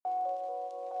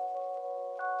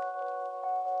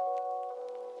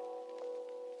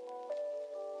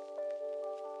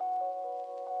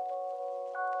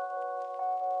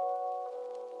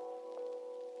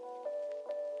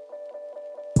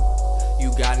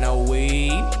no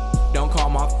weed, don't call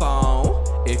my phone.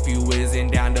 If you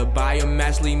isn't down to buy a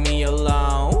match, leave me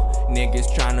alone.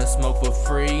 Niggas tryna smoke for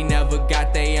free, never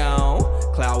got they own.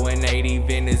 Cloud 180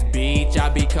 Venice Beach, I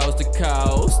be coast to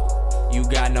coast. You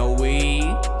got no weed,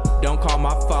 don't call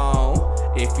my phone.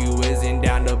 If you isn't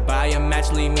down to buy a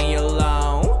match, leave me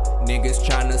alone. Niggas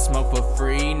tryna smoke for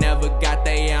free, never got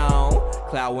they own.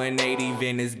 Cloud 180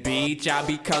 Venice Beach, I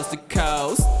be coast to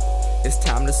coast. It's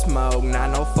time to smoke,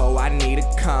 904, I need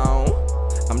a cone.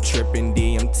 I'm tripping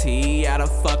DMT out of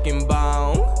fucking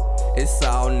bone. It's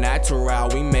all natural,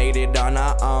 we made it on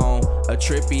our own. A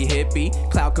trippy hippie,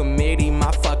 cloud committee,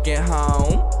 my fucking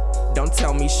home. Don't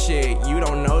tell me shit, you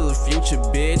don't know the future,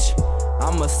 bitch.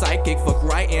 I'm a psychic, fuck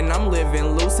writing, I'm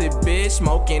living lucid, bitch.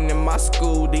 Smoking in my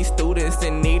school, these students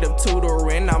in need of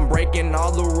tutoring. I'm breaking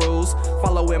all the rules,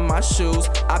 following my shoes.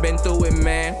 I've been through it,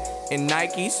 man. In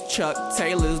Nikes, Chuck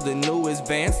Taylors, the newest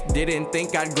Vans. Didn't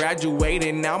think I'd graduate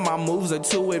and now my moves are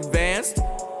too advanced.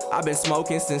 I've been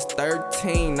smoking since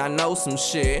 13, I know some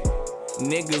shit.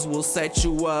 Niggas will set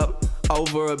you up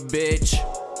over a bitch.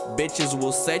 Bitches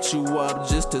will set you up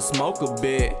just to smoke a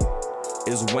bit.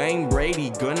 Is Wayne Brady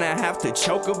gonna have to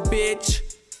choke a bitch?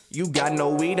 You got no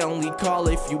weed, only call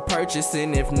if you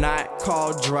purchasing. If not,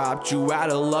 call dropped, you out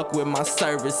of luck with my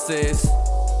services.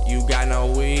 You got no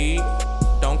weed,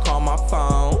 don't call my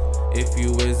phone. If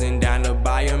you isn't down to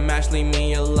buy a match, leave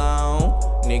me alone.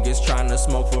 Niggas tryna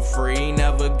smoke for free,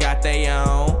 never got they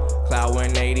own. Cloud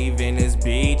 180 Venice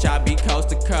Beach, I be coast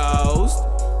to coast.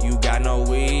 You got no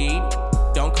weed,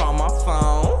 don't call my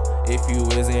phone. If you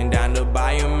isn't down to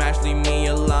buy a match, leave me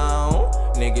alone.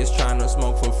 Niggas tryna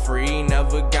smoke for free,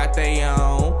 never got they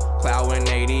own. Cloud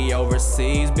 180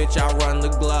 overseas, bitch, I run the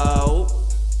globe.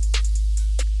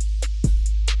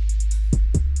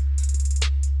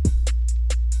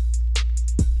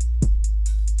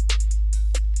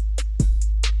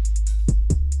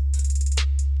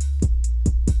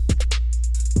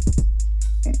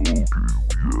 Okay, we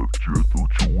have JAntho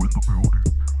Joe in the building.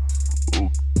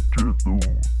 JAntho,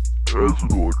 as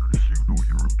an artist, you know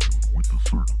you're in tune with a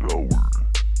certain power.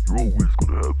 You're always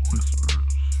gonna have listeners.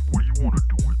 What do you wanna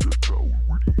do with that power?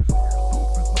 Where do you see yourself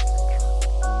in the future?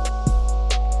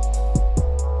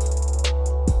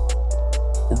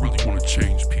 I really wanna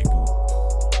change people.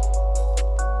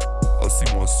 I see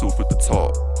myself at the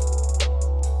top.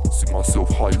 See myself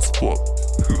high as fuck.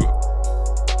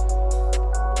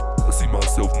 I see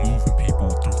myself moving people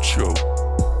through Cho.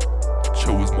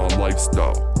 Cho is my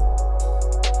lifestyle.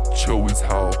 Cho is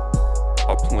how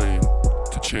I plan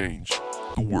to change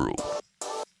the world.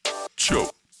 Cho.